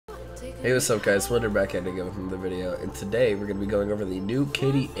Hey, what's up guys, Wonder back at it again from the video, and today we're going to be going over the new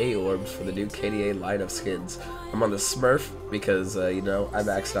KDA orbs for the new KDA line of skins. I'm on the Smurf because, you know, I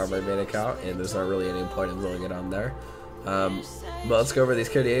maxed out my main account and there's not really any point in rolling it on there. But let's go over these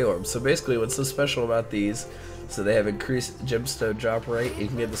KDA orbs. So basically what's so special about these, so they have increased gemstone drop rate. You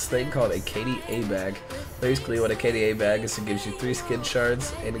can get this thing called a KDA bag. Basically what a KDA bag is, it gives you 3 skin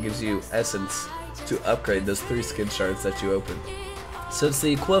shards and it gives you essence to upgrade those 3 skin shards that you open. So it's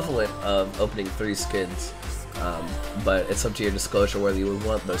the equivalent of opening 3 skins, but it's up to your disclosure whether you would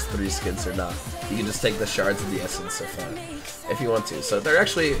want those 3 skins or not. You can just take the shards and the essence if you want to. So they're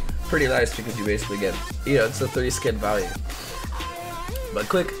actually pretty nice because you basically get, you know, it's a 3 skin value. But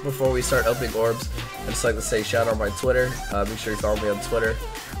quick, before we start opening orbs, I'd just like to say shout out my Twitter. Make sure you follow me on Twitter.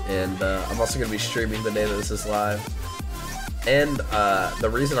 And I'm also going to be streaming the day that this is live. And the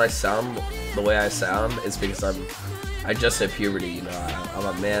reason I sound the way I sound is because I just hit puberty, you know,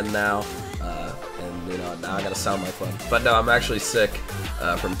 I'm a man now, and you know, now I gotta sound like one. But no, I'm actually sick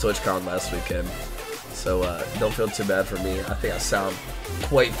from TwitchCon last weekend, so don't feel too bad for me. I think I sound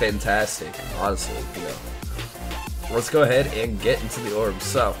quite fantastic, honestly, you know. Let's go ahead and get into the orbs.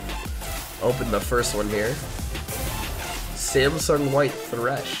 So, open the first one here. Samsung White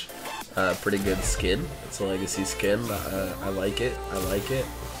Thresh. Pretty good skin. It's a legacy skin. I like it. I like it.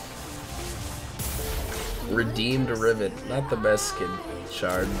 Redeemed Rivet, not the best skin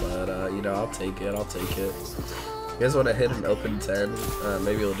shard, but you know, I'll take it. I'll take it. You guys want to hit an open 10?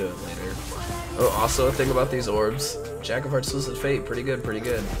 Maybe we'll do it later. Oh, also a thing about these orbs, Jack of Hearts Twisted Fate, pretty good, pretty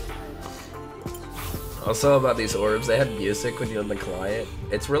good. Also about these orbs, they have music when you're on the client.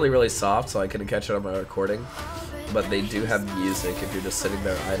 It's really, really soft, so I couldn't catch it on my recording. But they do have music if you're just sitting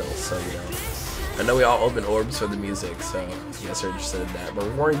there idle, so you know. I know we all open orbs for the music, so if you guys are interested in that.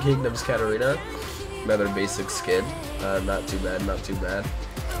 But Warring Kingdoms Katarina. Another basic skin, not too bad, not too bad.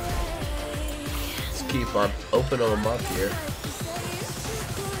 Let's keep on opening them up here.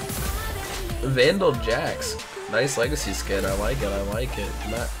 Vandal Jax, nice legacy skin. I like it. I like it.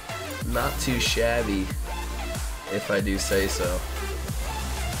 Not too shabby, if I do say so.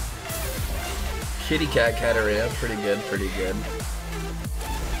 Kitty Cat Katarina, pretty good, pretty good.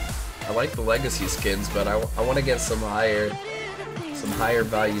 I like the legacy skins, but I want to get some higher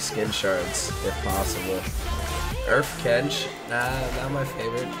value skin shards if possible. Earth Kench, not my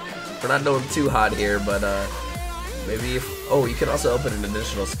favorite. We're not doing too hot here, but maybe if, oh, you can also open an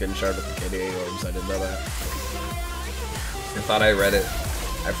additional skin shard with the KDA orbs. I didn't know that. I thought I read it.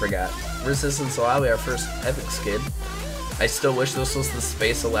 I forgot. Resistance Alawi, our first epic skin. I still wish this was the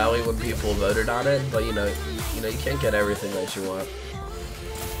Space Alawi when people voted on it, but you know, you can't get everything that you want.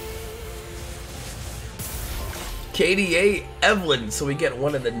 KDA Evelyn, so we get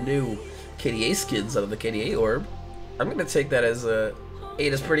one of the new KDA skins out of the KDA orb. I'm gonna take that as a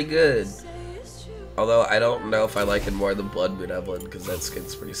 8 is pretty good. Although I don't know if I like it more than Blood Moon Evelyn because that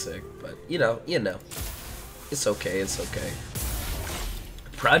skin's pretty sick. But you know, it's okay, it's okay.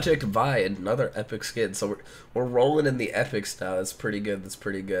 Project Vi, another epic skin. So we're rolling in the epics now. That's pretty good. That's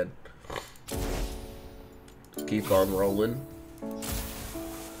pretty good. Keep on rolling.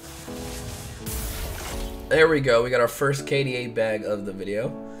 There we go, we got our first KDA bag of the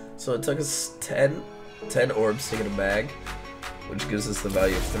video. So it took us 10 orbs to get a bag, which gives us the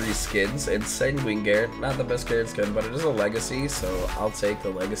value of 3 skins. And Sanguine Garrett, not the best Garrett skin, but it is a legacy, so I'll take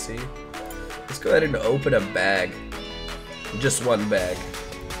the legacy. Let's go ahead and open a bag. Just one bag.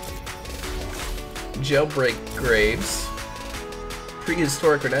 Jailbreak Graves.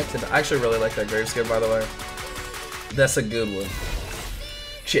 Prehistoric Renekton. I actually really like that Graves skin, by the way. That's a good one.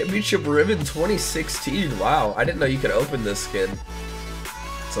 Championship Ribbon 2016. Wow, I didn't know you could open this skin.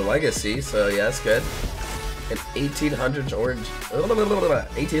 It's a legacy, so yeah, that's good. And 1800 orange,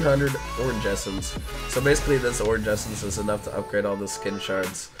 1800 orange essence. So basically, this orange essence is enough to upgrade all the skin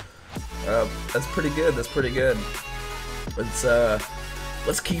shards. That's pretty good. That's pretty good.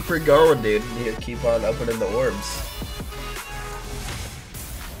 Let's keep her going, dude. Keep on opening the orbs.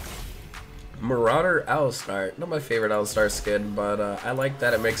 Marauder Alistar, not my favorite Alistar skin, but I like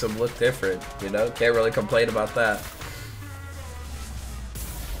that it makes him look different, you know, can't really complain about that.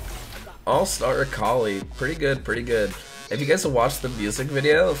 All-Star Akali, pretty good, pretty good. If you guys have watched the music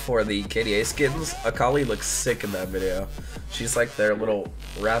video for the KDA skins, Akali looks sick in that video. She's like their little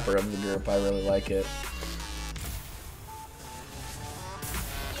rapper of the group, I really like it.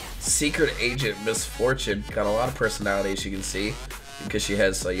 Secret Agent Misfortune, got a lot of personality as you can see. Because she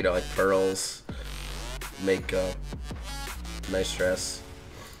has, you know, like pearls, makeup, nice dress.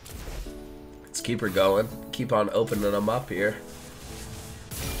 Let's keep her going. Keep on opening them up here.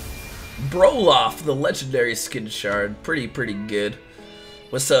 Broloff, the legendary skin shard, pretty good.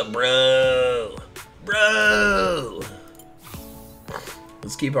 What's up, bro? Bro!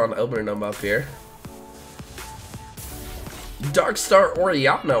 Let's keep on opening them up here. Darkstar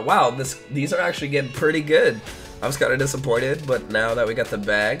Oriana. Wow, these are actually getting pretty good. I was kind of disappointed, but now that we got the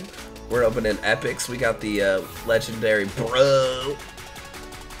bag, we're opening epics. We got the legendary bro.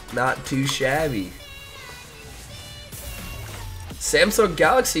 Not too shabby. Samsung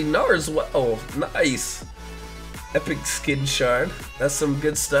Galaxy Nars. Whoa, nice. Epic skin shard. That's some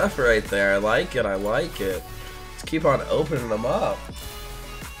good stuff right there. I like it. I like it. Let's keep on opening them up.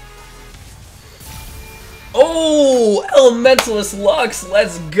 Oh, Elementalist Lux,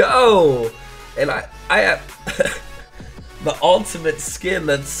 let's go! And I have the ultimate skin.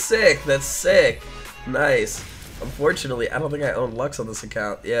 That's sick. That's sick. Nice. Unfortunately, I don't think I own Lux on this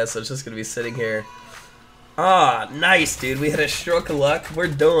account. Yeah, so it's just gonna be sitting here. Ah, nice, dude. We had a stroke of luck. We're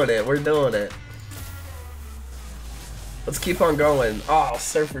doing it. We're doing it. Let's keep on going. Oh,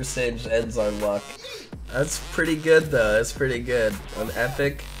 Surfer Sage ends our luck. That's pretty good, though. That's pretty good. An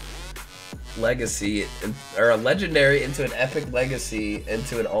epic legacy, or a legendary into an epic legacy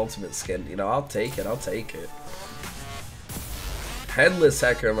into an ultimate skin. You know, I'll take it. I'll take it. Headless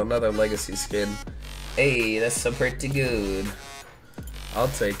Hecarim, another legacy skin. Hey, that's so pretty good. I'll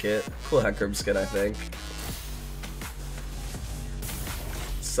take it. Cool Hecarim skin, I think.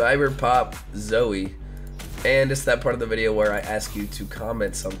 Cyberpop Zoe. And it's that part of the video where I ask you to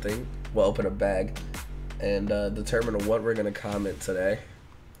comment something. We'll open a bag and determine what we're gonna comment today.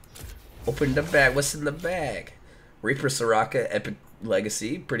 Open the bag. What's in the bag? Reaper Soraka, epic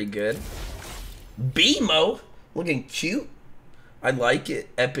legacy, pretty good. BMO, looking cute. I like it.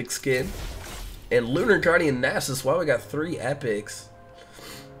 Epic skin. And Lunar Guardian Nasus. Wow, we got 3 epics.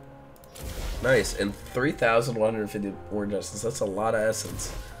 Nice. And 3,150 Orange Essence. That's a lot of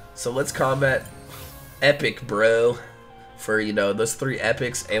essence. So let's combat epic, bro. For, you know, those 3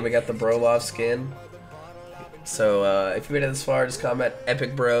 epics. And we got the Broloff skin. So if you made it this far, just comment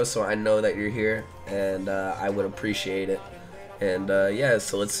epic, bro, so I know that you're here. And I would appreciate it. And yeah,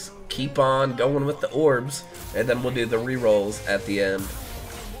 so let's keep on going with the orbs. And then we'll do the rerolls at the end.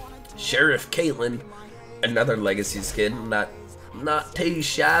 Sheriff Caitlyn, another legacy skin, not too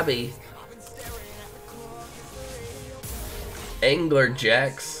shabby. Angler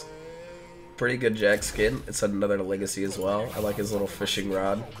Jax, pretty good Jax skin. It's another legacy as well. I like his little fishing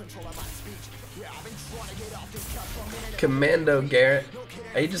rod. Commando Garrett.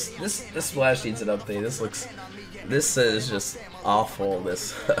 This splash needs an update. This is just awful.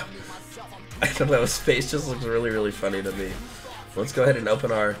 This I don't know, his face just looks really funny to me. Let's go ahead and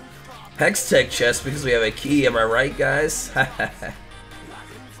open our Hextech chest because we have a key. Am I right, guys?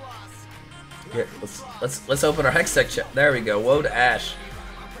 Here, let's open our Hextech chest. There we go. Woe to Ash.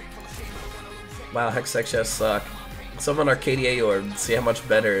 Wow, Hextech chests suck. Let's open our KDA orb and see how much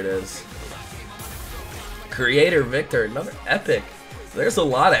better it is. Creator Victor, another epic. There's a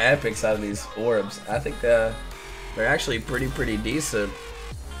lot of epics out of these orbs. I think they're actually pretty decent.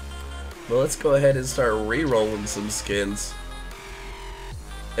 But let's go ahead and start re-rolling some skins.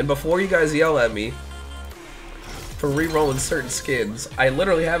 And before you guys yell at me for re-rolling certain skins, I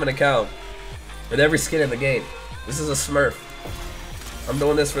literally have an account with every skin in the game. This is a Smurf. I'm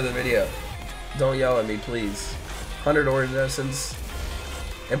doing this for the video. Don't yell at me, please. 100 Orange Essence.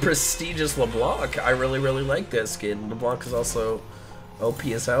 And Prestigious LeBlanc. I really like that skin. LeBlanc is also OP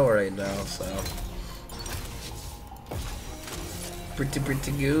as hell right now, so. Pretty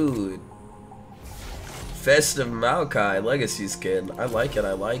good. Festive Maokai Legacy skin. I like it,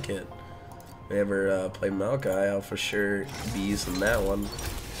 I like it. If I ever play Maokai, I'll for sure be using that one.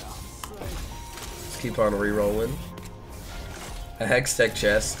 Let's keep on re-rolling. A Hextech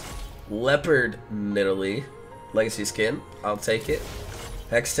chest. Leopard Nidalee Legacy skin. I'll take it.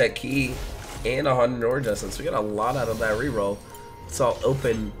 Hextech key and 100 Orange Essence. We got a lot out of that reroll. Let's all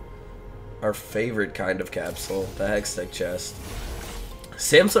open our favorite kind of capsule, the Hextech chest.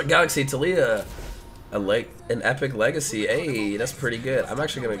 Samsung Galaxy Taliyah, an epic legacy. Hey, that's pretty good. I'm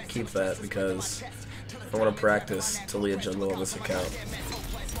actually gonna keep that because I want to practice Taliyah jungle on this account.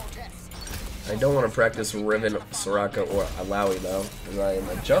 I don't want to practice Riven, Soraka, or Alawi though, because I am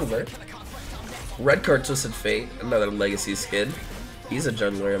a jungler. Red Card Twisted Fate, another legacy skin. He's a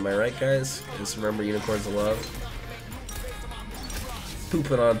jungler, am I right, guys? Just remember Unicorns of Love.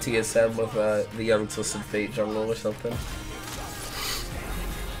 Pooping on TSM with the young Twisted Fate jungle or something.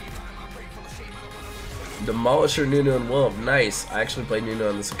 Demolisher, Nunu, and Wolf. Nice. I actually played Nunu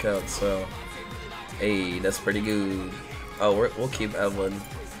on this account, so. Hey, that's pretty good. Oh, we'll keep Evelyn.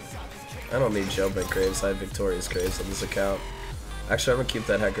 I don't need Jailbreak Graves. I have Victorious Graves on this account. Actually, I'm gonna keep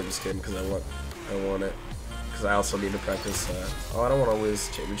that Hecarim skin because I want it. Because because I also need to practice. Oh, I don't want to lose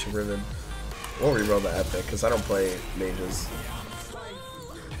Championship Ribbon. We'll reroll the Epic because I don't play mages.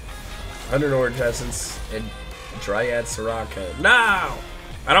 Under Orange Essence and Dryad Soraka. No!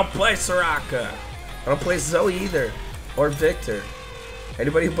 I don't play Soraka. I don't play Zoe either. Or Victor.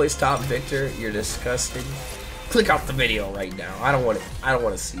 Anybody who plays top Victor, you're disgusting. Click off the video right now. I don't want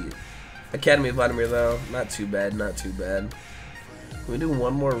to see it. Academy of Vladimir though, not too bad, not too bad. Can we do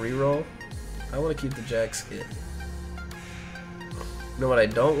one more reroll? I want to keep the Jack skin. You know what I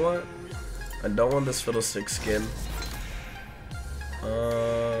don't want? I don't want this Fiddlestick skin.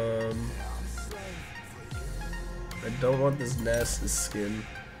 I don't want this Nasus skin.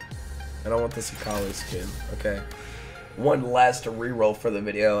 I don't want this Akali skin. Okay. One last reroll for the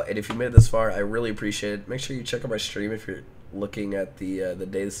video, and if you made it this far, I really appreciate it. Make sure you check out my stream if you're looking at the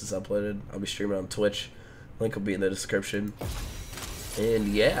day this is uploaded. I'll be streaming on Twitch. Link will be in the description. And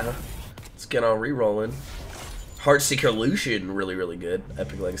yeah, let's get on rerolling. Heartseeker Lucian, really good.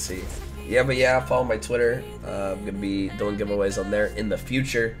 Epic Legacy. Yeah, but yeah, follow my Twitter. I'm gonna be doing giveaways on there in the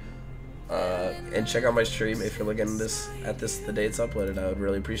future. And check out my stream if you're looking at this the day it's uploaded. I would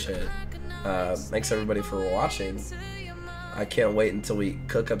really appreciate it. Thanks everybody for watching. I can't wait until we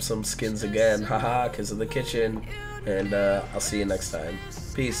cook up some skins again, haha, because of the kitchen. And I'll see you next time.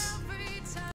 Peace.